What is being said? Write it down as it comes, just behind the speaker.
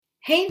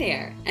Hey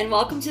there, and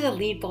welcome to the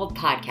Lead Bold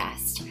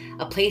podcast,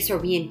 a place where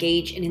we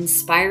engage in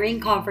inspiring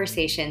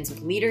conversations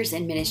with leaders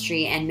in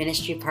ministry and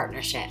ministry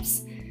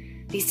partnerships.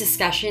 These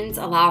discussions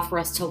allow for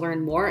us to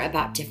learn more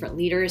about different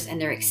leaders and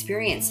their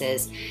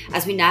experiences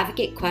as we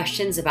navigate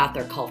questions about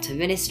their call to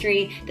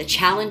ministry, the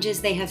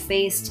challenges they have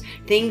faced,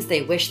 things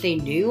they wish they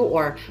knew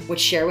or would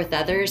share with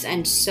others,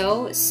 and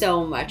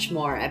so much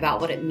more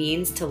about what it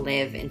means to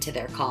live into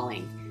their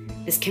calling.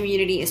 This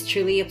community is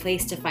truly a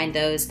place to find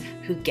those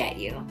who get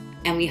you.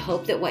 And we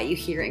hope that what you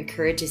hear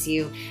encourages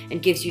you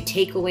and gives you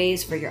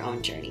takeaways for your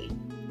own journey.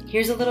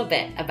 Here's a little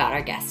bit about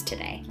our guest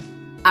today.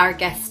 Our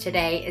guest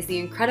today is the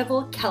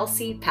incredible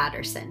Kelsey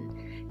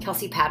Paterson.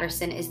 Kelsey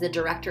Paterson is the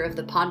director of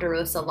the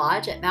Ponderosa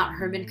Lodge at Mount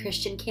Hermon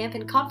Christian Camp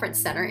and Conference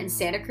Center in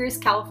Santa Cruz,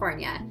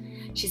 California.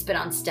 She's been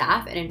on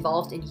staff and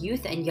involved in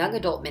youth and young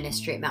adult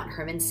ministry at Mount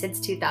Hermon since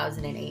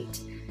 2008.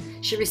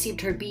 She received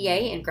her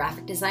BA in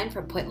graphic design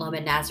from Point Loma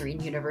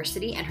Nazarene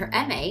University and her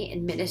MA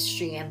in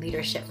ministry and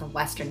leadership from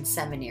Western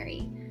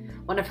Seminary.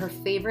 One of her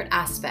favorite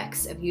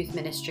aspects of youth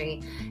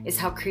ministry is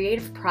how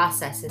creative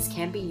processes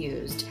can be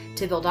used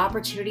to build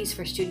opportunities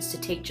for students to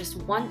take just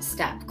one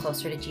step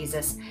closer to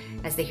Jesus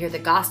as they hear the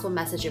gospel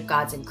message of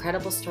God's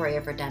incredible story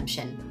of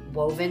redemption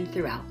woven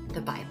throughout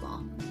the Bible.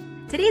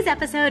 Today's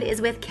episode is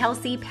with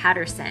Kelsey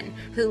Paterson,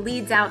 who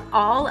leads out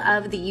all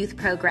of the youth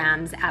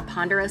programs at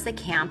Ponderosa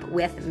Camp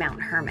with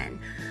Mount Hermon.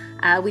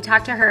 We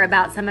talked to her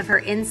about some of her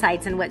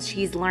insights and what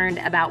she's learned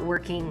about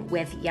working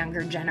with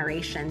younger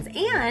generations.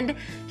 And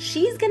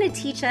she's going to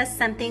teach us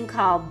something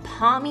called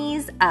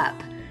Palmies Up.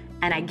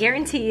 And I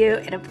guarantee you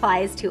it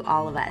applies to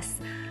all of us.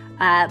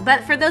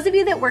 But for those of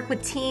you that work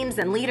with teams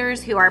and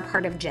leaders who are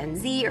part of Gen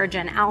Z or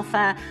Gen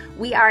Alpha,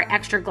 we are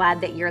extra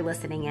glad that you're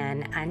listening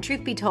in. And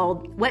truth be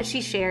told, what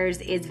she shares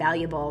is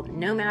valuable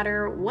no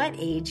matter what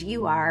age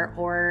you are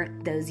or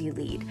those you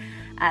lead.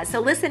 So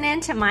listen in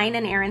to mine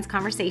and Erin's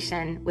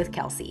conversation with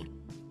Kelsey.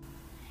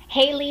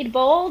 Hey, Lead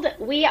Bold.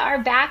 We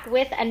are back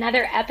with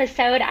another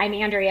episode. I'm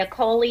Andrea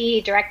Coley,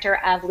 director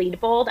of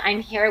Lead Bold.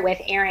 I'm here with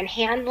Erin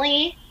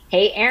Hanley.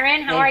 Hey,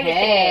 Erin, how are you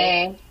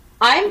today?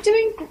 I'm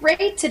doing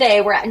great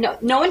today.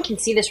 No one can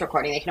see this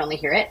recording; they can only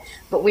hear it.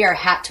 But we are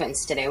hat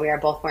twins today. We are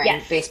both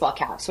wearing baseball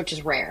caps, which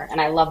is rare,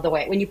 and I love the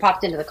way when you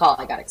popped into the call,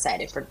 I got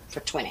excited for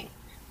twinning.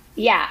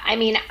 Yeah, I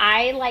mean,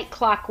 I like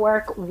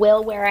clockwork.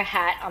 Will wear a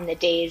hat on the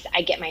days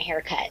I get my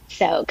hair cut.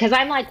 So, because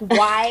I'm like,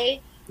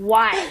 why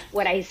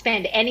would I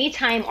spend any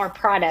time or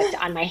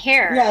product on my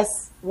hair?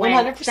 Yes, 100%.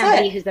 When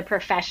somebody who's a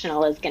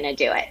professional is going to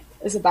do it?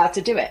 Is about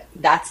to do it.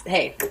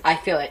 Hey, I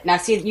feel it. Now,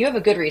 see, you have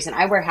a good reason.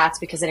 I wear hats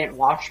because I didn't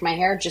wash my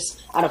hair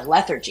just out of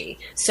lethargy.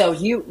 So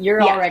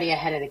you're already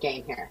ahead of the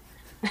game here.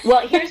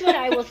 Well, here's what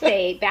I will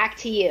say back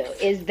to you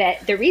is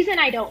that the reason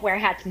I don't wear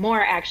hats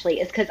more actually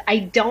is because I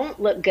don't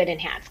look good in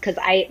hats because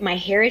my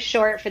hair is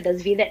short. For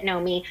those of you that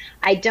know me,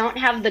 I don't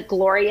have the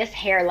glorious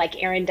hair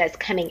like Erin does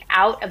coming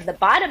out of the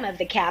bottom of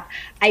the cap.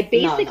 I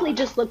basically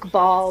just look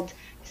bald.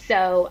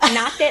 So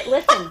not that,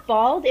 listen,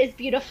 bald is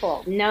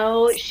beautiful.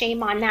 No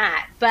shame on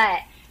that, but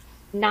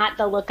not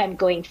the look I'm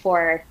going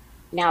for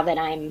now that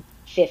I'm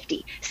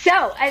 50. So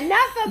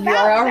enough about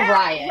that.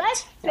 Riot.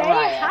 Let's say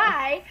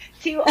hi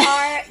to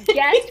our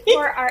guest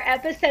for our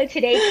episode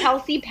today,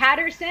 Kelsey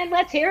Paterson.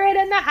 Let's hear it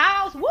in the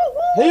house. Woo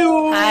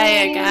woo!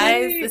 Hi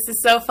guys, this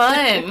is so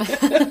fun.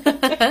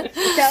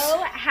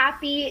 So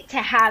happy to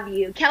have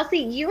you. Kelsey,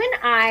 you and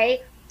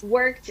I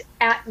worked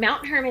at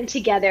Mount Hermon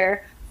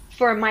together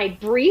for my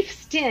brief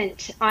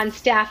stint on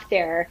staff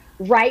there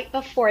right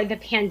before the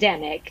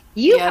pandemic.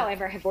 You,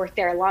 however, have worked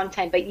there a long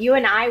time, but you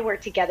and I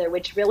worked together,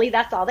 which really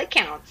that's all that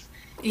counts,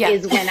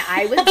 is when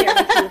I was there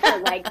with you for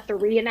like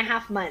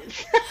 3.5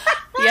 months.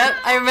 Yep,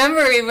 I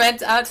remember we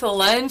went out to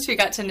lunch, we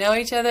got to know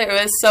each other.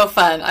 It was so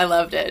fun. I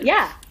loved it.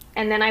 Yeah,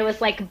 and then I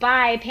was like,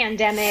 bye,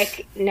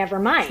 pandemic, never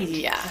mind.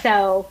 Yeah.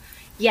 So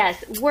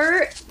yes,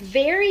 we're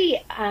very,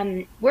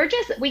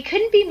 we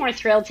couldn't be more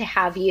thrilled to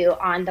have you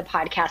on the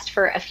podcast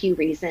for a few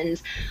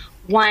reasons.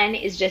 One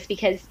is just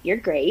because you're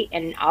great,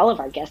 and all of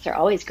our guests are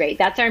always great.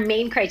 That's our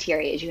main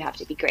criteria, is you have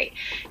to be great.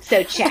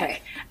 So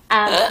check.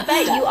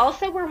 But you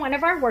also were one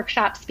of our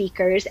workshop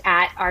speakers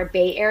at our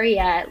Bay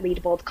Area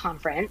Lead Bold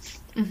conference.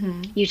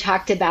 Mm-hmm. You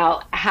talked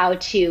about how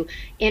to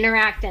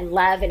interact and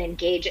love and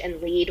engage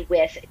and lead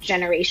with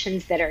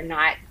generations that are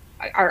not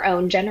our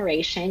own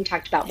generation.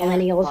 Talked about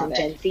millennials and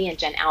Gen Z and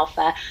Gen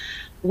Alpha.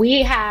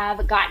 We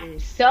have gotten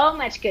so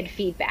much good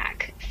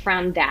feedback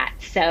from that.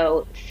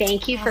 So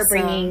thank you for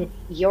bringing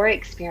your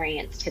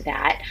experience to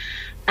that.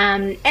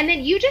 And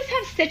then you just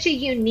have such a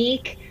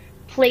unique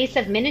place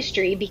of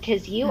ministry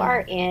because you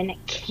are in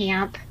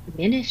camp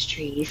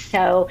ministry.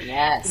 So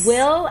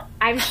we'll,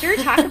 I'm sure,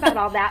 talk about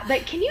all that.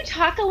 But can you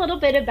talk a little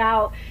bit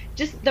about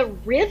just the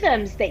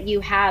rhythms that you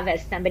have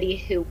as somebody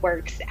who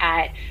works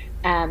at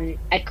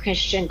a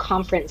Christian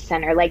conference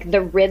center? Like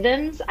the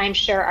rhythms, I'm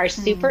sure, are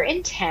super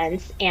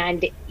intense,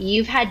 and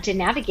you've had to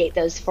navigate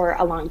those for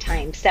a long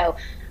time. So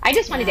I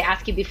just wanted to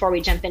ask you before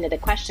we jump into the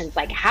questions,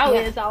 like how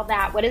is all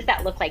that? What does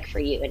that look like for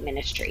you in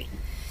ministry?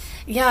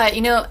 Yeah,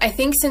 I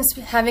think since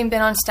having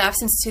been on staff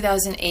since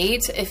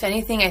 2008, if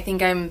anything, I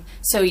think I'm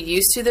so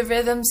used to the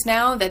rhythms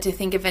now that to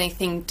think of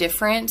anything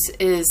different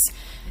is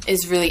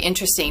really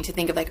interesting. To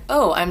think of like,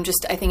 oh, I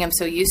think I'm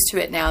so used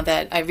to it now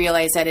that I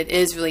realize that it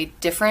is really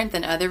different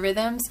than other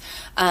rhythms.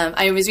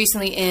 I was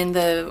recently in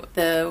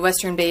the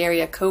Western Bay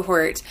Area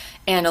cohort,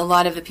 and a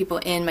lot of the people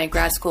in my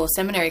grad school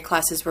seminary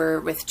classes were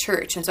with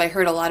church. And so I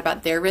heard a lot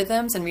about their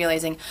rhythms and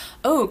realizing,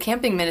 oh,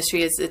 camping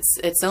ministry is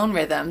its own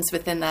rhythms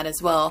within that as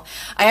well.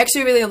 I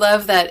actually really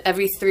love that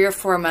every 3 or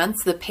 4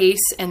 months, the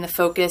pace and the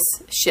focus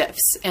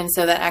shifts. And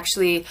so that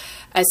actually,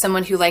 as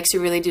someone who likes to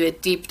really do a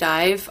deep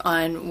dive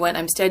on what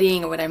I'm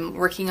studying or what I'm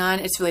working on,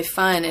 it's really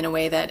fun in a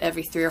way that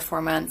every 3 or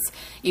 4 months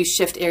you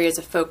shift areas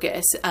of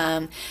focus.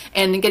 And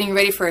getting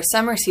ready for a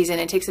summer season,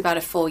 it takes about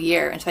a full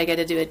year. And so I get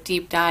to do a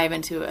deep dive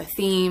into a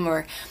theme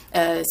or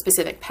a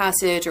specific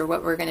passage or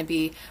what we're going to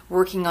be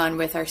working on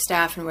with our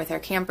staff and with our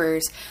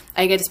campers.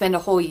 I get to spend a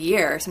whole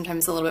year,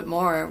 sometimes a little bit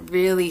more,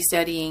 really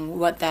studying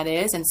what that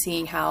is and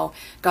seeing how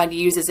God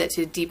uses it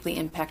to deeply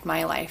impact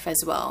my life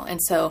as well.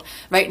 And so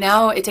right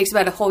now it takes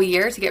about a whole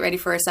year to get ready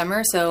for a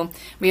summer. So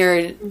we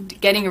are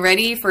getting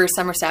ready for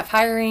summer staff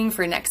hiring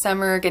for next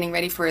summer, getting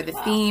ready for the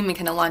theme and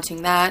kind of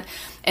launching that.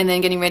 And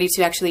then getting ready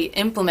to actually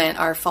implement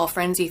our Fall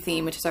Frenzy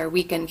theme, which is our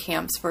weekend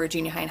camps for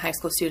junior high and high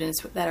school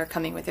students that are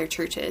coming with their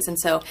churches. And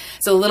so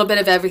a little bit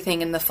of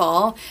everything in the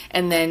fall,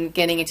 and then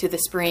getting into the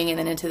spring and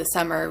then into the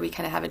summer, we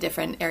kind of have a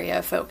different area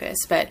of focus.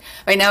 But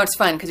right now it's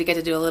fun because we get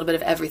to do a little bit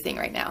of everything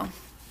right now.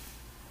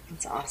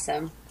 That's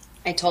awesome.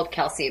 I told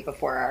Kelsey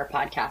before our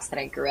podcast that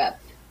I grew up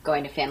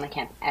going to family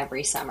camp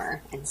every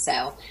summer. And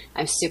so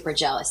I'm super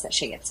jealous that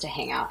she gets to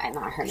hang out at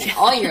Mount Hermon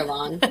all year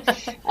long.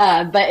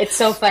 But it's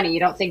so funny. You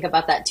don't think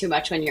about that too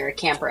much when you're a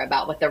camper,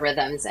 about what the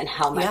rhythms and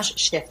how much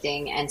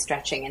shifting and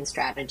stretching and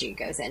strategy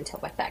goes into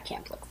what that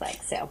camp looks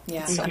like. So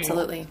yeah,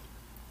 absolutely.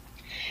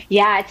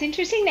 Yeah, it's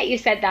interesting that you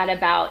said that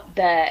about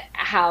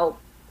how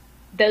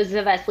those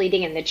of us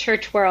leading in the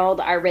church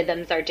world, our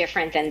rhythms are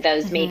different than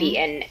those maybe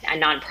in a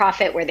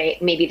nonprofit where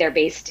they're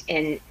based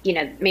in,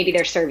 maybe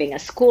they're serving a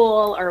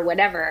school or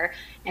whatever.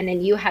 And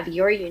then you have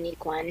your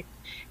unique one.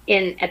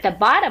 At the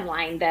bottom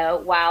line,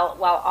 though, while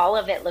all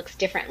of it looks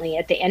differently,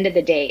 at the end of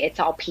the day, it's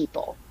all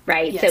people,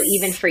 right? Yes, so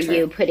even for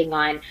you putting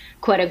on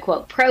quote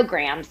unquote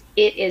programs,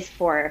 it is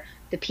for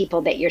the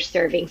people that you're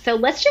serving. So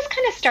let's just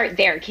kind of start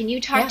there. Can you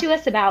talk to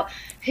us about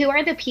who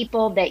are the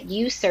people that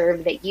you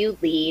serve, that you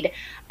lead?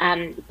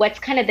 What's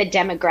kind of the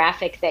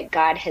demographic that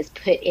God has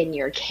put in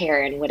your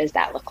care, and what does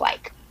that look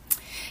like?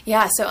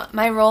 Yeah, so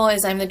my role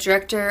is I'm the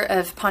director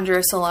of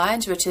Ponderosa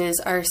Lodge, which is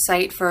our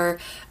site for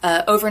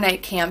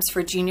overnight camps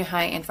for junior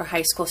high and for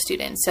high school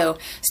students. So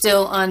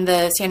still on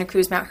the Santa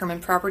Cruz Mount Hermon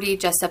property,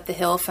 just up the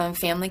hill from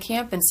family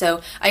camp. And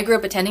so I grew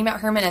up attending Mount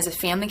Hermon as a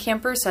family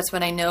camper, so that's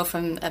what I know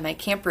from my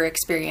camper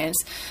experience.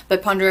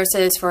 But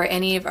Ponderosa is for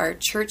any of our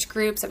church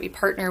groups that we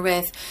partner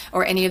with,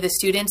 or any of the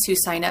students who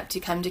sign up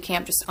to come to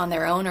camp just on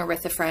their own or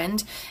with a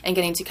friend, and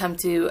getting to come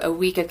to a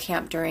week of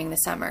camp during the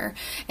summer.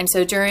 And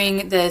so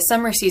during the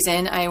summer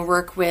season, I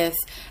work with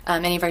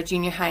many of our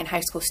junior high and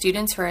high school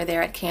students who are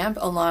there at camp,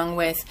 along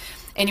with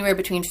anywhere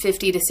between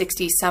 50 to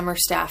 60 summer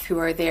staff who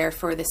are there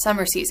for the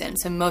summer season.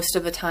 So most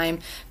of the time,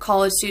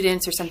 college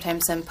students or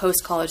sometimes some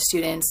post-college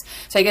students.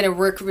 So I get to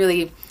work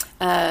really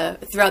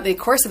throughout the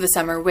course of the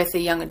summer with the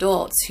young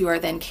adults who are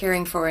then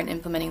caring for and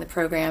implementing the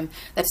program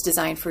that's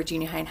designed for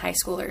junior high and high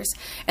schoolers.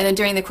 And then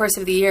during the course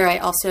of the year, I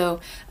also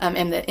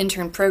am the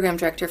intern program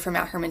director for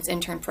Mount Hermon's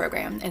intern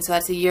program. And so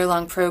that's a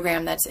year-long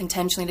program that's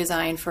intentionally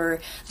designed for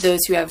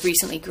those who have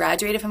recently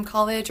graduated from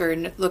college or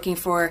looking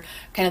for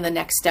kind of the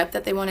next step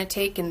that they want to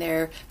take in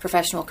their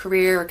professional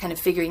career, or kind of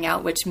figuring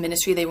out which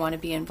ministry they want to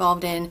be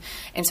involved in.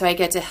 And so I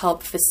get to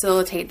help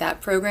facilitate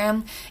that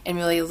program and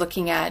really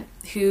looking at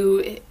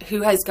who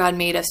has God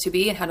made us to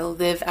be and how to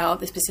live out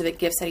the specific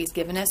gifts that He's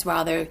given us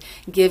while they're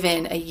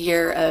given a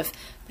year of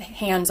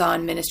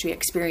hands-on ministry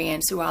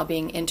experience while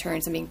being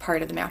interns and being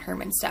part of the Mount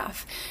Hermon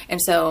staff.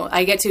 And so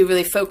I get to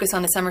really focus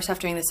on the summer stuff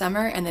during the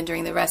summer, and then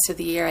during the rest of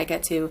the year I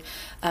get to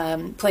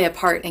play a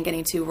part in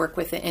getting to work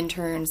with the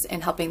interns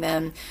and helping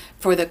them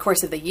for the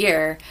course of the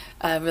year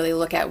really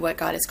look at what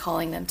God is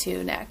calling them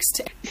to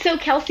next. So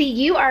Kelsey,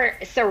 you are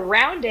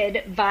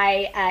surrounded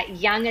by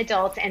young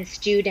adults and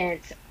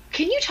students.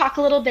 Can you talk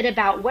a little bit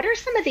about what are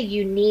some of the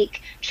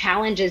unique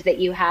challenges that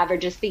you have, or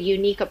just the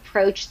unique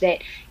approach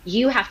that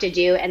you have to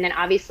do? And then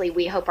obviously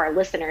we hope our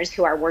listeners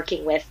who are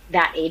working with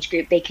that age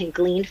group, they can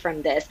glean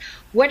from this.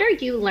 What are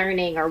you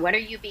learning, or what are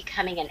you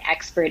becoming an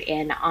expert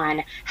in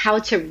on how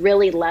to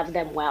really love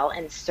them well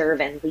and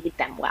serve and lead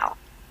them well?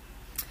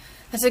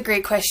 That's a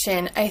great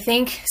question. I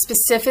think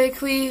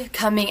specifically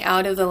coming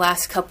out of the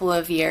last couple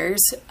of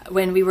years,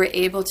 when we were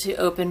able to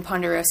open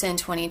Ponderosa in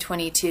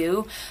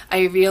 2022,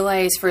 I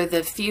realized for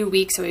the few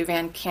weeks that we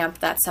ran camp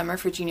that summer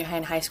for junior high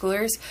and high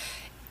schoolers,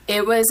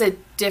 it was a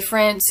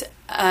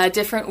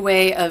different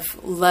way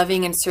of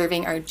loving and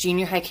serving our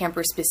junior high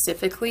campers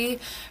specifically,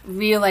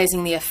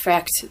 realizing the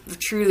effect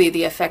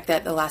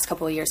that the last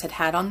couple of years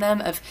had on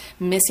them, of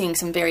missing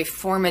some very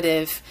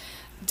formative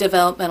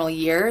developmental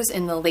years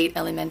in the late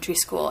elementary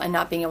school, and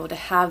not being able to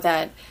have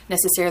that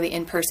necessarily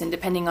in person,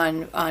 depending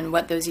on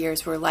what those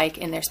years were like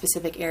in their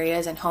specific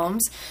areas and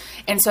homes.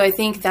 And so I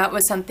think that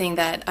was something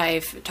that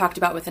I've talked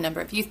about with a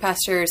number of youth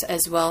pastors,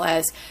 as well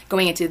as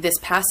going into this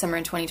past summer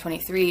in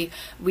 2023,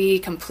 we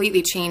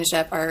completely changed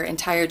up our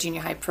entire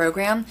junior high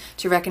program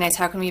to recognize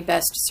how can we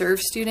best serve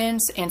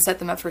students and set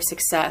them up for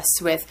success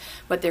with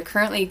what they're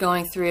currently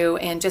going through.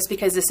 And just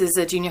because this is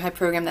a junior high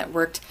program that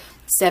worked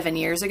 7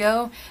 years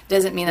ago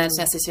doesn't mean that it's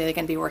necessarily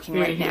going to be working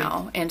right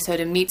now. And so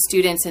to meet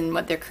students in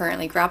what they're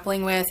currently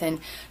grappling with, and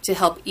to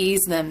help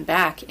ease them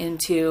back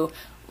into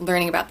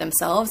learning about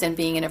themselves and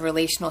being in a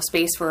relational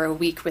space for a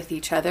week with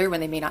each other when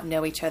they may not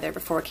know each other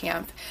before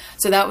camp.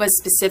 So that was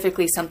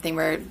specifically something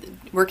where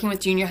working with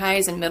junior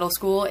highs and middle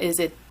school is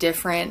a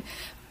different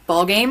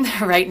ball game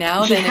right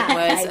now than it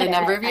was a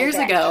number of years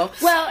ago.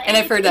 Well, and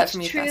I've heard that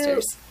from youth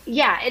pastors.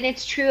 Yeah, and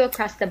it's true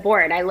across the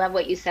board. I love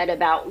what you said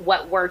about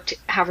what worked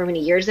however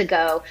many years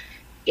ago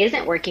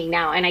isn't working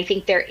now. And I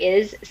think there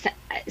is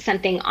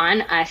something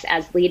on us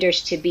as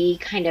leaders to be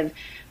kind of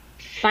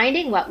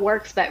finding what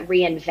works, but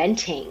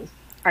reinventing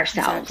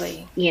ourselves,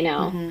 you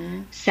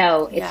know?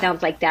 So it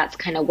sounds like that's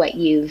kind of what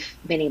you've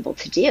been able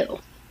to do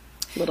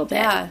a little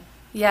bit.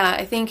 Yeah,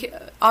 I think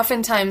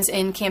oftentimes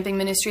in camping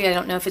ministry, I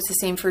don't know if it's the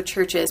same for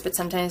churches, but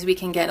sometimes we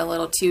can get a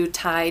little too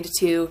tied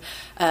to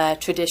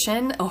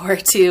tradition or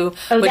to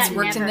what's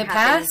worked in the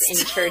past. In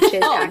churches,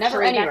 actually,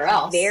 never anywhere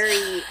else.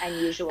 Very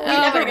unusual. We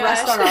never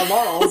rest on our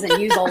laurels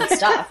and use old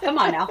stuff. Come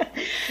on now.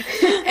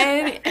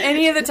 And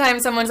any of the time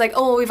someone's like,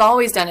 oh, we've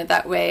always done it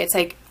that way. It's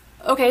like,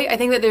 okay, I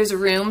think that there's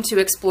room to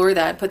explore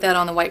that, put that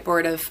on the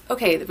whiteboard of,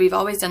 okay, we've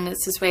always done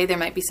this way. There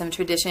might be some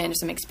tradition,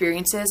 some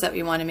experiences that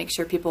we want to make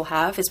sure people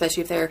have,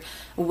 especially if they're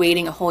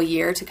waiting a whole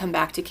year to come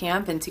back to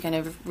camp and to kind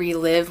of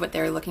relive what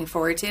they're looking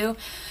forward to.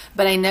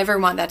 But I never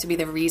want that to be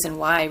the reason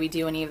why we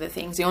do any of the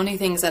things. The only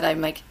things that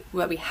I'm like,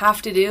 what we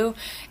have to do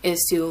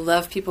is to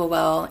love people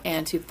well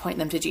and to point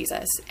them to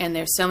Jesus. And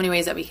there's so many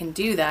ways that we can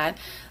do that.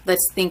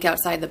 Let's think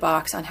outside the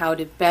box on how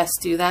to best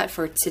do that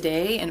for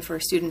today and for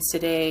students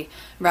today,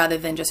 rather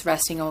than just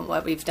resting on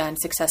what we've done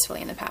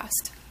successfully in the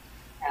past.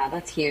 Yeah,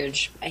 that's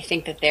huge. I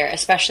think that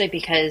especially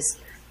because,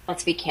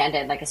 let's be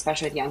candid, like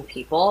especially with young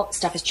people,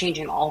 stuff is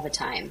changing all the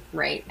time,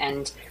 right?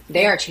 And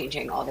they are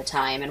changing all the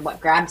time, and what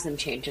grabs them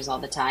changes all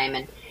the time.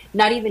 And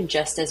not even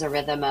just as a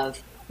rhythm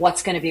of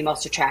what's going to be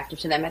most attractive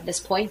to them at this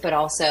point, but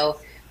also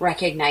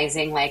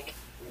recognizing like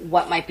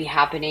what might be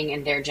happening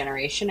in their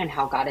generation and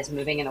how God is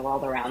moving in the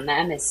world around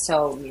them is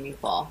so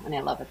meaningful. And I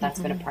love that that's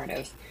been a part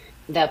of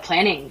the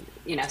planning,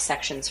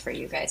 sections for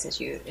you guys as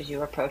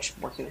you approach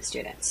working with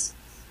students.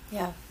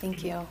 Yeah,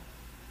 thank you.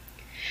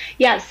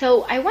 Yeah,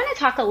 so I want to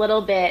talk a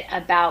little bit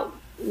about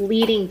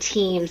leading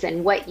teams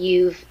and what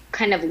you've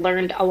kind of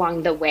learned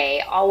along the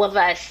way. All of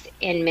us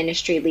in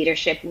ministry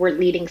leadership, we're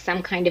leading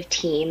some kind of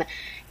team,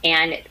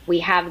 and we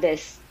have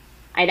this,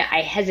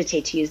 I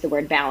hesitate to use the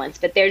word balance,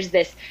 but there's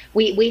this,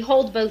 we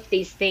hold both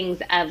these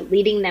things of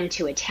leading them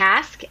to a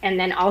task and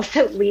then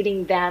also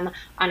leading them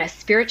on a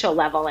spiritual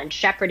level and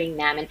shepherding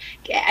them. And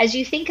as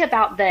you think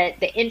about the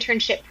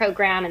internship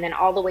program and then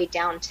all the way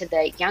down to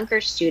the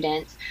younger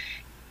students,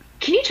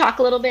 can you talk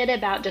a little bit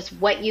about just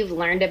what you've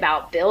learned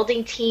about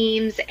building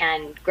teams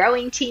and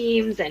growing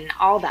teams and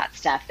all that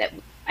stuff that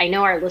I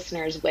know our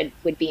listeners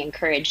would be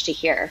encouraged to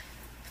hear?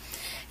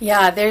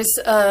 Yeah, there's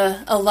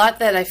a lot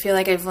that I feel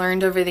like I've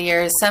learned over the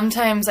years.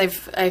 Sometimes I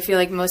feel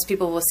like most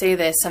people will say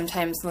this,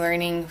 sometimes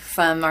learning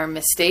from our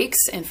mistakes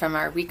and from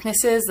our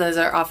weaknesses, those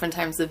are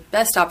oftentimes the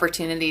best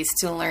opportunities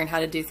to learn how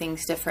to do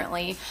things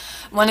differently.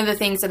 One of the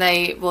things that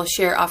I will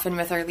share often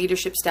with our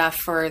leadership staff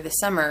for the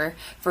summer,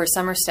 for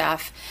summer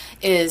staff,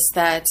 is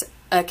that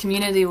a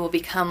community will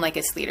become like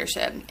its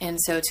leadership.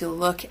 And so to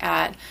look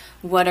at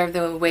what are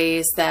the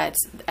ways that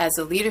as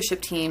a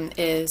leadership team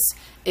is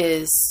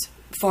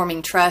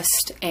forming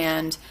trust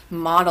and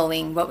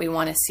modeling what we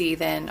want to see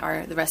then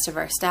the rest of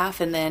our staff,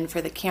 and then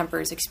for the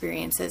campers'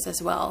 experiences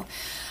as well.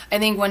 I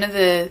think one of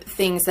the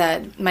things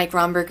that Mike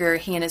Romberger,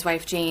 he and his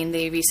wife Jane,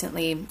 they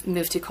recently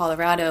moved to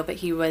Colorado, but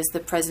he was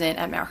the president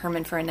at Mount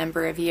Hermon for a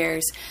number of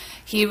years.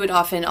 He would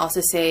often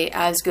also say,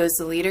 as goes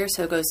the leader,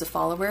 so goes the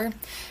follower.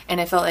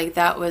 And I felt like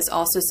that was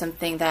also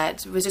something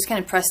that was just kind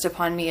of pressed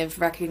upon me, of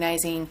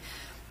recognizing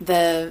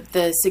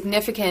the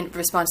significant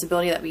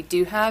responsibility that we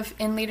do have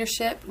in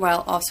leadership,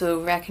 while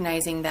also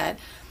recognizing that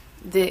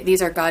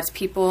these are God's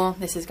people,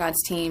 this is God's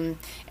team,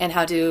 and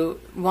how to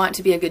want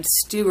to be a good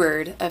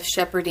steward of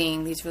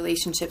shepherding these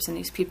relationships and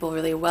these people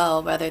really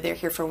well, whether they're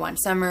here for one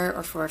summer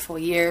or for a full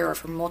year or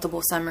for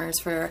multiple summers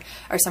for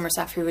our summer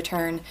staff who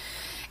return.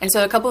 And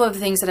so a couple of the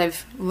things that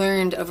I've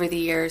learned over the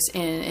years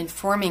in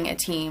forming a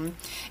team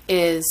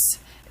is,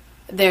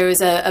 there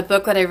was a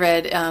book that I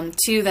read,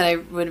 two that I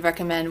would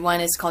recommend. One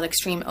is called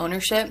Extreme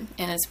Ownership,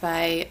 and it's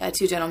by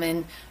two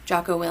gentlemen,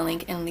 Jocko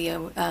Willink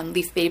and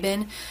Leif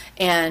Babin.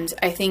 And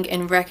I think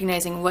in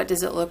recognizing what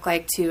does it look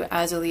like to,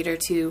 as a leader,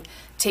 to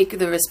take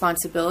the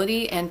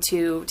responsibility and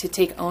to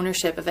take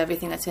ownership of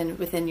everything that's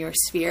within your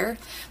sphere,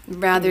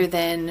 rather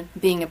than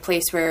being a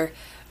place where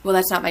well,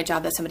 that's not my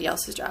job, that's somebody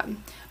else's job,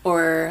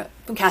 or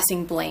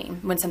casting blame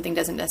when something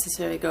doesn't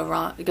necessarily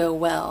go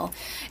well.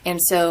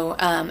 And so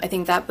I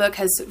think that book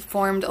has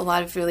formed a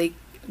lot of really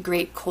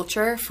great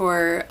culture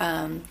for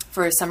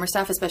summer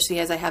staff, especially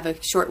as I have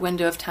a short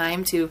window of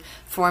time to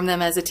form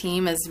them as a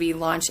team as we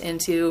launch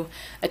into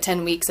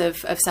 10 weeks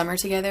of summer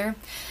together.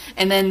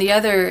 And then the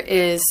other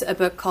is a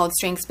book called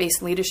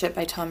Strengths-Based Leadership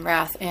by Tom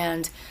Rath,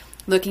 and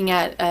looking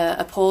at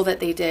a poll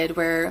that they did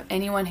where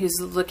anyone who's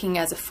looking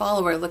as a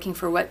follower, looking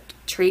for what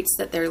traits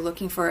that they're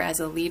looking for as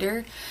a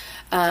leader,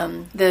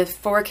 the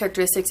 4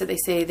 characteristics that they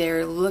say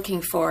they're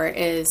looking for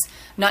is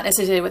not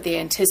necessarily what they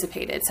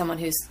anticipated. Someone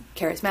who's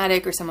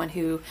charismatic, or someone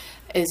who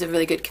is a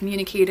really good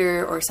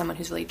communicator, or someone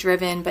who's really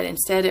driven, but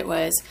instead it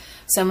was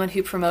someone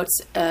who promotes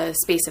a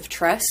space of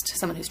trust,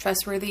 someone who's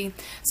trustworthy,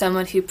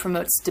 someone who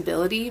promotes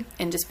stability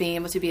and just being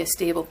able to be a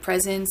stable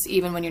presence,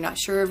 even when you're not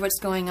sure of what's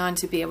going on,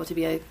 to be able to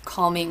be a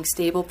calming,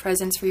 stable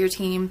presence for your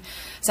team,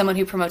 someone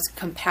who promotes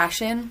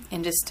compassion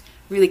and just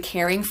really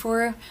caring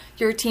for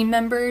your team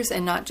members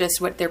and not just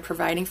what they're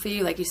providing for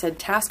you, like you said,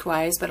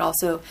 task-wise, but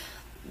also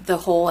the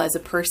whole as a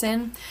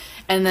person.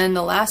 And then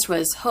the last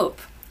was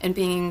hope, and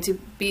to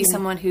be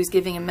someone who's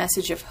giving a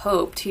message of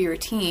hope to your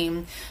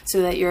team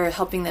so that you're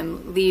helping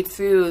them lead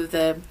through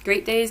the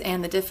great days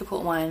and the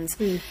difficult ones,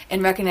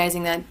 and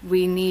recognizing that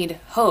we need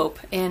hope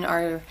in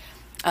our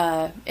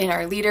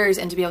leaders,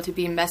 and to be able to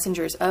be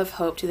messengers of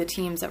hope to the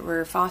teams that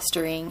we're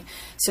fostering,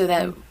 so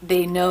that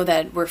they know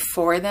that we're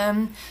for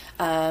them,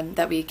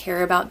 that we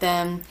care about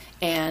them,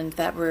 and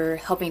that we're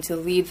helping to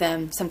lead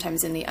them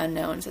sometimes in the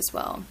unknowns as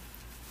well.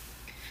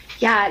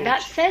 Yeah,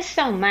 that says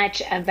so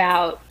much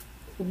about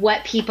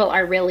what people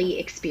are really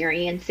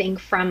experiencing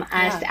from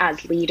us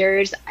as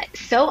leaders.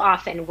 So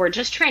often we're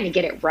just trying to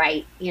get it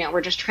right.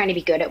 We're just trying to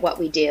be good at what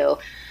we do.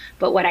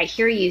 But what I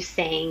hear you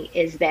saying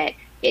is that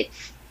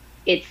it's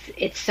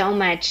so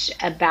much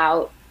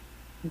about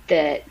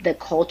the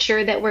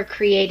culture that we're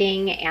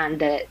creating, and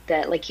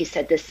the like you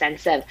said, the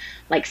sense of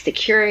like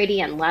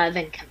security and love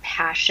and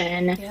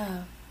compassion.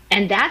 Yeah.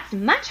 And that's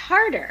much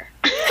harder.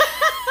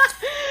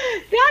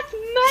 That's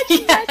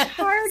much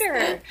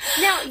harder.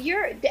 Now,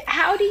 you're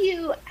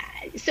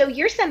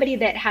somebody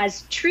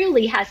that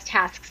truly has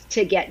tasks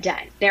to get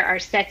done. There are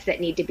sets that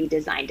need to be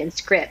designed, and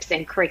scripts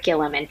and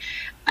curriculum, and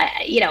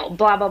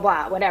blah blah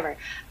blah, whatever.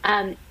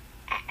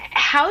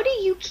 How do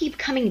you keep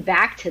coming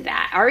back to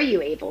that? Are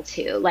you able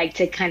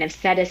to kind of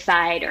set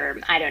aside,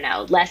 or I don't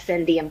know,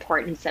 lessen the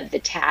importance of the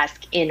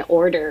task in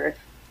order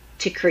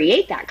to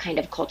create that kind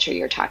of culture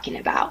you're talking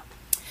about?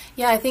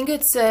 Yeah, I think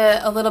it's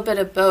a little bit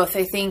of both.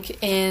 I think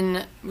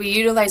we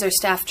utilize our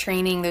staff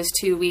training, those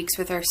 2 weeks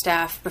with our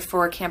staff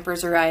before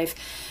campers arrive,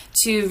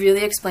 to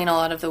really explain a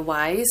lot of the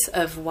whys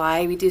of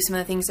why we do some of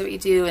the things that we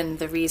do and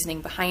the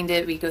reasoning behind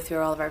it. We go through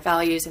all of our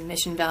values and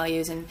mission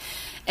values, and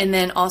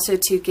then also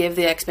to give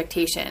the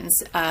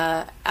expectations.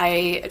 I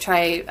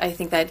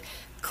think that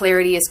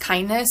clarity is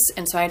kindness,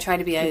 and so I try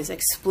to be as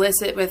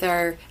explicit with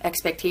our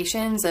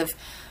expectations of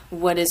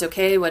what is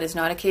okay, what is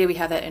not okay. We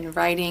have that in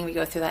writing. We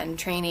go through that in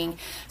training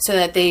so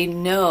that they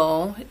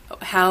know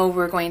how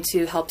we're going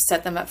to help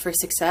set them up for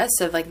success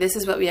of like, this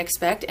is what we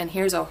expect, and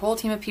here's a whole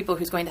team of people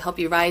who's going to help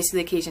you rise to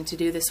the occasion to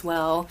do this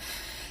well.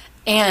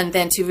 And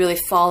then to really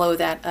follow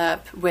that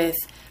up with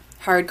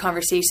hard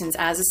conversations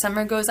as the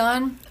summer goes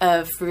on,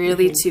 of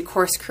really to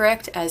course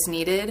correct as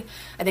needed.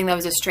 I think that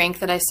was a strength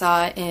that I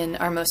saw in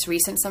our most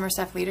recent summer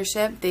staff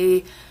leadership.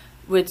 They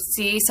would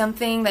see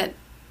something that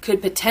could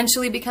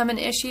potentially become an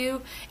issue,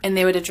 and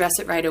they would address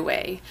it right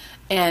away.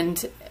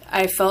 And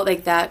I felt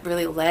like that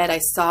really I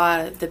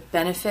saw the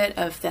benefit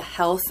of the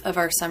health of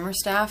our summer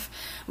staff,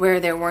 where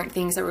there weren't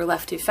things that were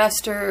left to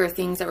fester or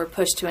things that were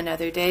pushed to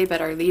another day, but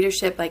our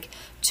leadership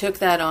took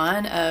that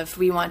on of,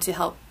 we want to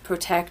help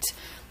protect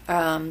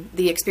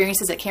the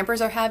experiences that campers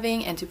are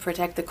having, and to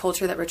protect the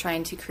culture that we're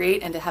trying to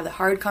create, and to have the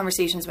hard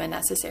conversations when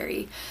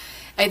necessary.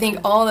 I think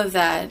all of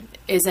that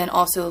is then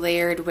also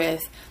layered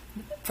with,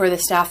 for the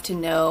staff to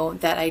know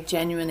that I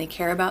genuinely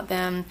care about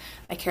them.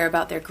 I care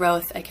about their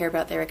growth. I care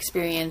about their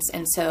experience.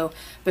 And so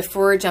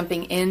before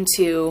jumping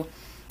into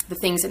the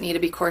things that need to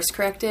be course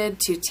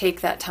corrected, to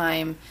take that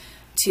time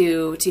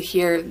to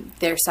hear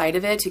their side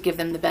of it, to give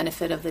them the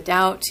benefit of the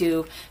doubt,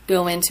 to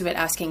go into it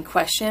asking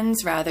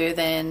questions rather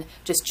than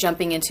just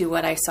jumping into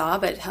what I saw,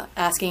 but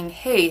asking,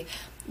 hey,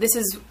 this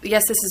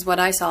is what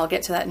I saw. I'll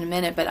get to that in a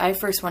minute, but I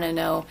first want to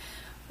know,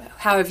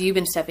 how have you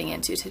been stepping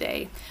into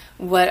today?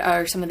 What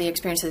are some of the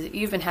experiences that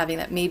you've been having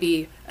that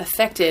maybe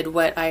affected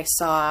what I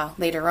saw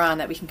later on,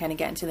 that we can kind of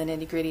get into the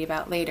nitty-gritty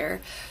about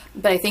later?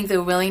 But I think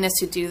the willingness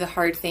to do the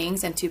hard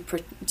things and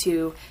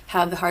to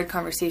have the hard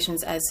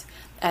conversations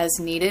as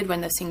needed when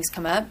those things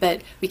come up,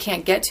 but we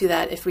can't get to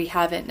that if we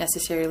haven't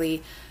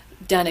necessarily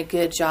done a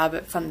good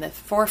job from the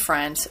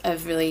forefront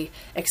of really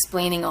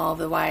explaining all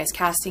the whys,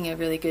 casting a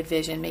really good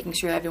vision, making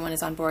sure everyone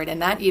is on board. And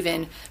that,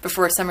 even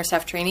before summer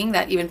staff training,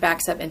 that even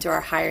backs up into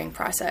our hiring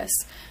process.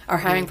 Our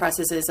hiring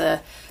process is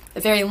a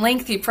very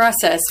lengthy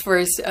process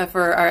for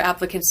our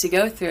applicants to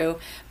go through,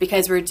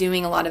 because we're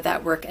doing a lot of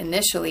that work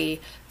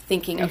initially,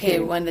 thinking, okay,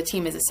 when the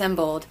team is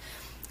assembled,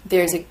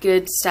 there's a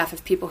good staff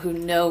of people who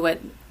know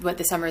what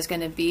the summer is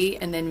going to be,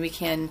 and then we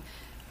can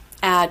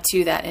add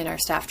to that in our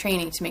staff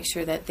training to make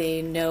sure that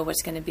they know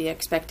what's going to be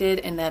expected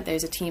and that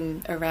there's a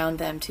team around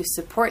them to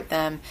support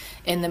them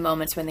in the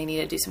moments when they need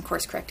to do some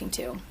course correcting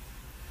too.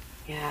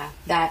 Yeah,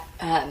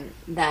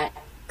 that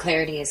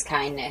clarity is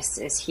kindness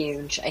is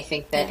huge. I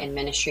think that in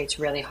ministry it's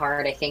really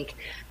hard. I think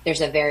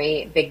there's a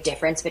very big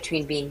difference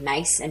between being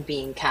nice and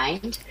being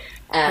kind.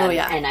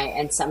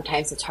 And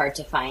sometimes it's hard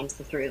to find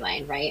the through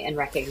line, right? And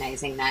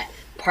recognizing that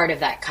part of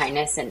that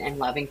kindness and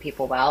loving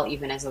people well,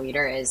 even as a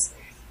leader,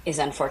 is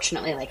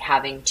unfortunately like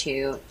having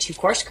to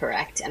course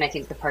correct. And I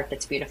think the part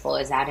that's beautiful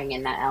is adding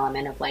in that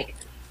element of like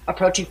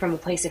approaching from a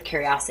place of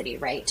curiosity,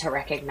 right? To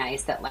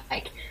recognize that,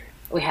 like,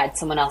 we had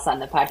someone else on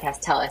the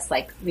podcast tell us,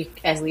 like, we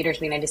as leaders,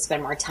 we need to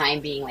spend more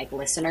time being like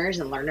listeners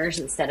and learners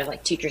instead of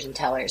like teachers and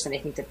tellers. And I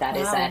think that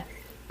is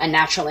a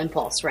natural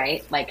impulse,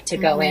 right? Like to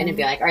go in and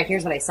be like, all right,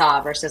 here's what I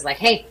saw, versus like,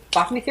 hey,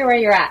 walk me through where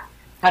you're at.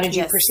 How did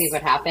you perceive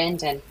what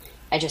happened? And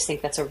I just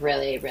think that's a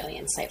really, really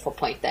insightful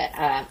point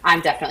that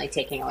I'm definitely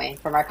taking away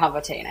from our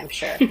convo today, and I'm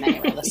sure many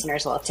of our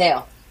listeners will too.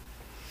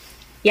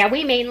 Yeah,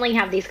 we mainly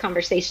have these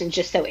conversations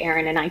just so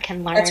Erin and I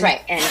can learn. That's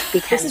right. And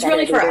this is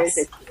really for us.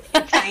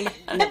 It's fine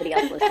if nobody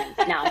else listens.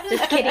 No,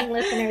 just kidding,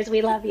 listeners.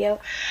 We love you.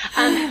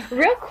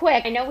 Real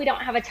quick, I know we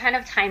don't have a ton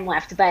of time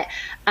left, but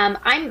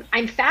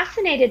I'm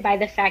fascinated by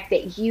the fact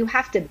that you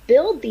have to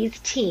build these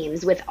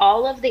teams with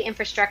all of the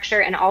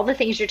infrastructure and all the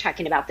things you're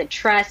talking about, the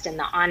trust and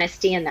the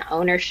honesty and the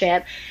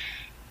ownership.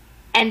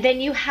 And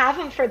then you have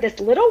them for this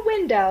little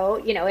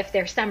window, you know, if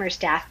they're summer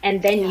staff,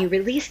 and then you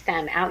release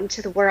them out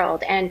into the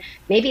world. And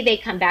maybe they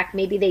come back,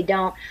 maybe they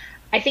don't.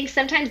 I think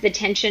sometimes the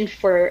tension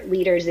for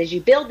leaders is you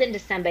build into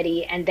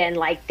somebody and then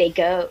like they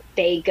go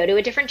to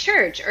a different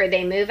church, or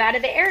they move out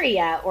of the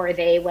area, or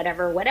they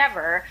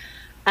whatever.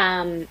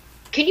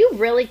 Can you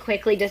really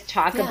quickly just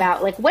talk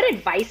about, like, what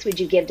advice would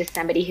you give to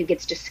somebody who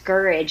gets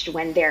discouraged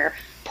when they're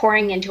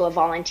pouring into a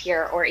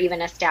volunteer or even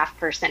a staff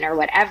person or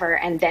whatever,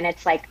 and then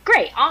it's like,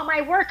 great, all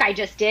my work I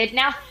just did,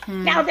 now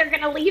they're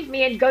going to leave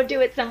me and go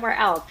do it somewhere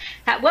else.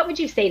 What would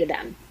you say to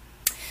them?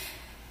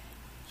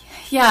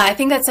 Yeah, I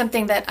think that's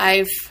something that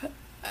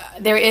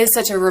there is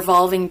such a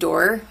revolving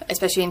door,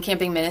 especially in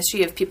camping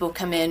ministry, of people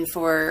come in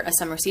for a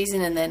summer season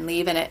and then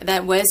leave. And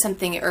that was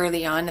something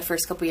early on, the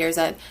first couple of years,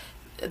 that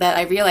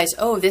I realized,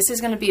 this is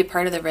going to be a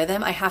part of the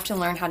rhythm. I have to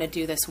learn how to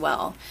do this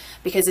well,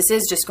 because this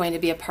is just going to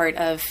be a part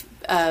of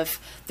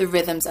the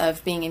rhythms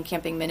of being in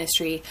camping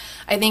ministry.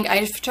 I think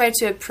I've tried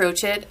to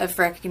approach it of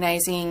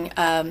recognizing,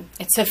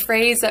 it's a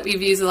phrase that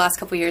we've used the last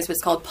couple of years, but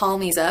it's called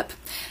Palmies up.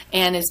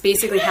 And it's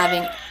basically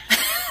having,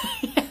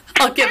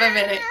 I'll give a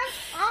minute.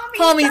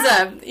 Palmies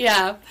up.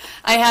 Yeah.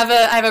 I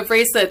have a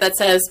bracelet that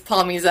says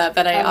Palmies up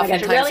that I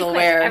oftentimes will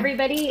wear.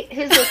 Everybody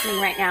who's listening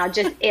right now,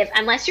 just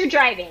unless you're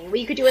driving, what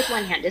you could do with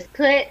one hand, just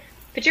put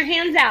your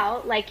hands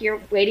out like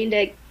you're waiting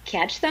to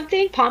catch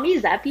something.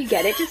 Palmies up, you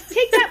get it. Just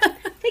take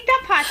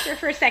that posture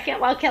for a second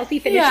while Kelsey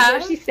finishes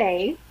what she's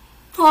saying.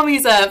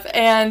 Palmies up.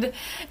 And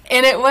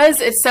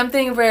it's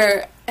something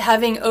where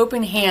having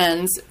open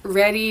hands,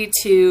 ready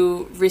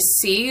to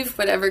receive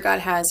whatever God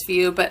has for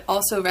you, but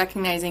also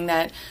recognizing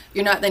that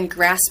you're not then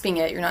grasping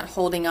it, you're not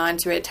holding on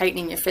to it,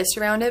 tightening your fist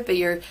around it, but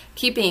you're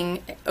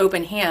keeping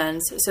open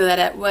hands so that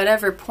at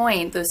whatever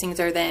point those things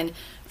are then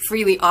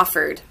freely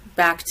offered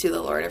back to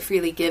the Lord, or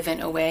freely given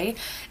away.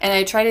 And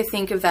I try to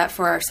think of that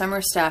for our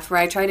summer staff,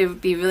 where I try to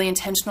be really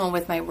intentional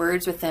with my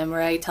words with them,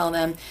 where I tell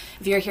them,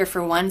 if you're here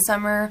for one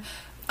summer,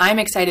 I'm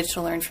excited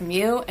to learn from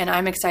you, and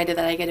I'm excited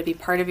that I get to be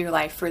part of your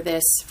life for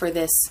this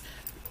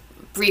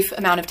brief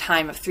amount of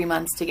time of 3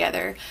 months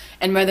together.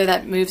 And whether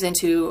that moves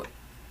into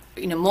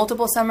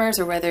multiple summers,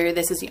 or whether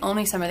this is the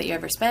only summer that you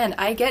ever spend,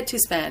 I get to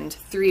spend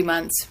 3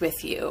 months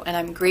with you. And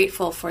I'm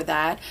grateful for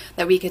that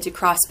we get to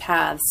cross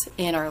paths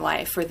in our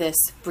life for this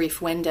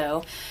brief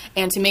window,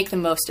 and to make the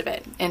most of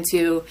it, and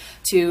to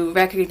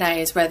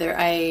recognize whether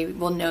I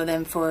will know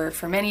them for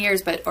many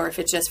years, or if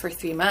it's just for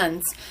 3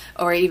 months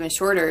or even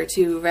shorter,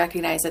 to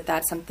recognize that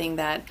that's something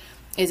that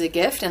is a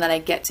gift, and that I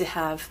get to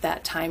have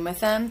that time with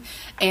them,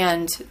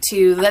 and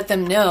to let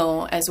them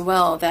know as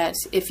well that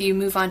if you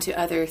move on to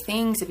other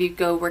things, if you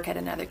go work at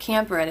another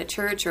camp or at a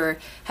church, or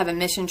have a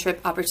mission trip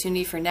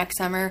opportunity for next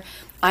summer,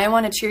 I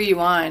want to cheer you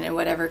on in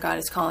whatever God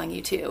is calling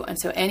you to. And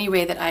so any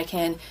way that I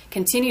can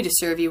continue to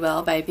serve you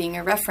well by being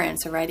a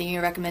reference or writing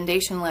a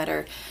recommendation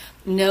letter,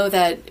 know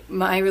that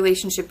my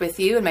relationship with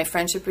you and my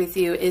friendship with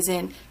you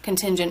isn't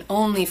contingent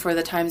only for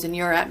the times when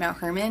you're at Mount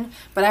Hermon,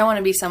 but I want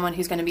to be someone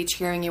who's going to be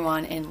cheering you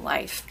on in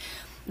life.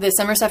 The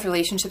summer staff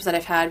relationships that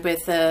I've had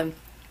with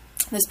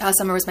this past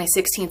summer was my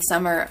 16th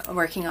summer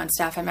working on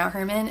staff at Mount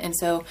Hermon. And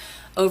so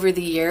over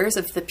the years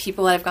of the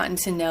people I've gotten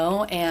to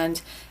know,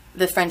 and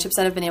the friendships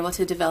that I've been able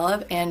to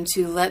develop, and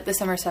to let the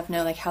summer staff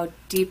know like how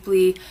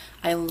deeply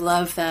I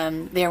love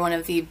them. They're one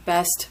of the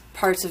best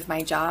parts of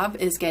my job,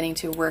 is getting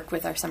to work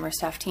with our summer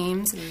staff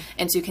teams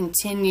and to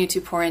continue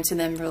to pour into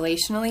them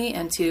relationally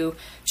and to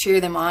cheer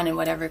them on in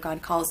whatever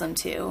God calls them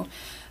to.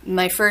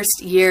 My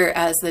first year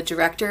as the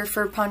director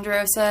for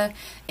Ponderosa,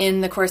 in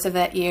the course of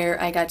that year,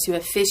 I got to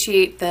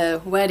officiate the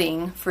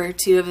wedding for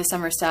 2 of the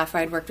summer staff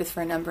I'd worked with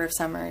for a number of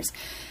summers.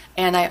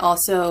 And I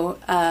also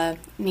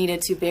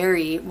needed to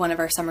bury one of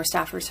our summer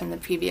staffers from the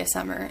previous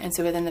summer. And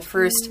so within the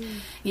first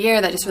year,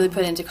 that just really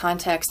put into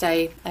context,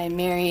 I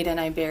married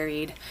and I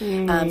buried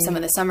some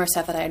of the summer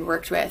staff that I had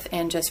worked with,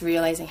 and just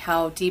realizing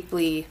how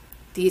deeply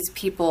these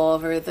people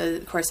over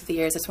the course of the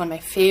years, it's one of my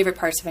favorite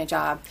parts of my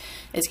job,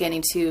 is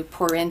getting to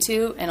pour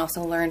into and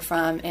also learn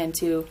from and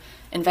to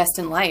invest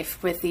in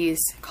life with these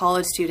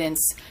college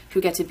students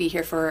who get to be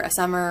here for a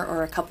summer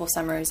or a couple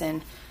summers,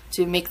 and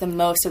to make the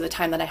most of the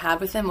time that I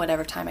have with them,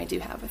 whatever time I do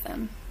have with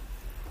them.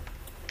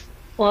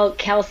 Well,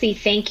 Kelsey,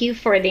 thank you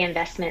for the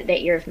investment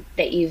that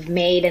you've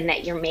made and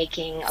that you're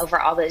making over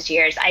all those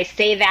years. I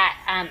say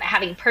that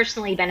having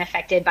personally been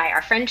affected by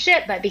our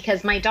friendship, but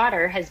because my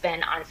daughter has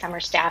been on summer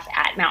staff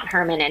at Mount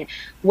Hermon, and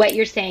what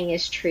you're saying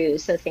is true.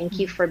 So thank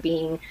you for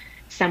being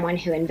someone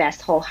who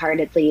invests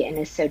wholeheartedly and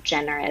is so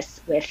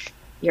generous with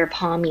your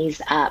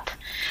Palmies up.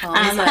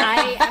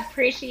 I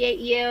appreciate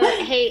you.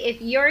 Hey,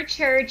 if your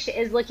church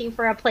is looking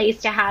for a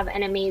place to have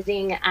an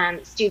amazing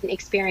student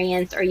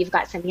experience, or you've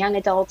got some young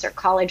adults or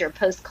college or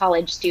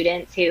post-college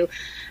students who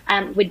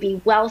would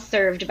be well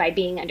served by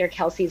being under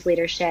Kelsey's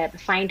leadership,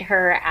 find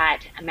her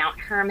at Mount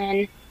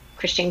Hermon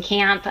Christian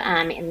Camp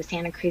in the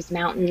Santa Cruz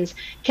Mountains.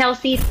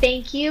 Kelsey,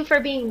 thank you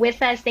for being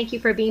with us. Thank you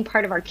for being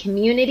part of our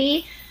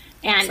community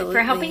and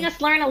for helping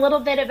us learn a little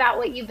bit about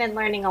what you've been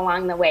learning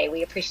along the way.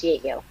 We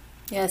appreciate you.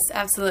 Yes,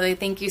 absolutely.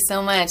 Thank you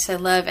so much. I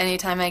love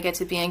anytime I get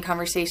to be in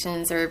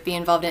conversations or be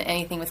involved in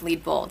anything with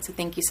Lead Bold. So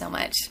thank you so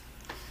much.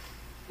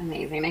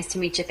 Amazing. Nice to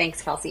meet you.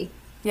 Thanks, Kelsey.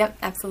 Yep,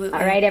 absolutely.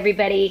 All right,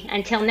 everybody.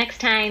 Until next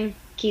time,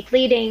 keep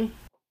leading.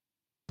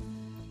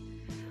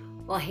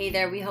 Well, hey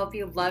there. We hope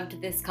you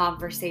loved this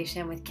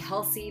conversation with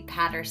Kelsey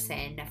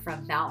Paterson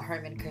from Mount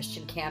Hermon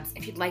Christian Camps.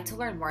 If you'd like to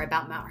learn more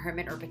about Mount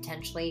Hermon, or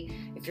potentially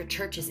if your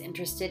church is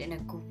interested in a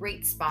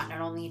great spot, not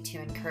only to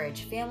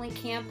encourage family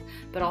camp,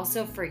 but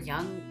also for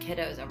young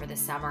kiddos over the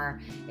summer,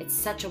 it's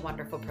such a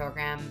wonderful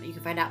program. You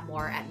can find out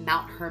more at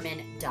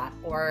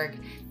mounthermon.org.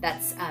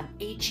 That's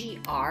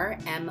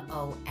HERMON,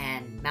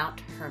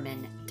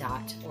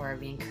 mounthermon.org.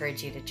 We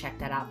encourage you to check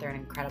that out. They're an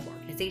incredible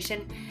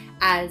organization,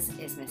 as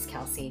is Miss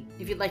Kelsey.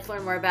 If you'd like to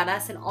learn more about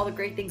us and all the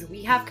great things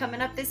we have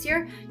coming up this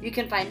year, you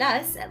can find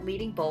us at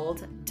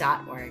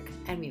leadingbold.org,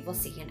 and we will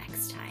see you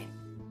next time.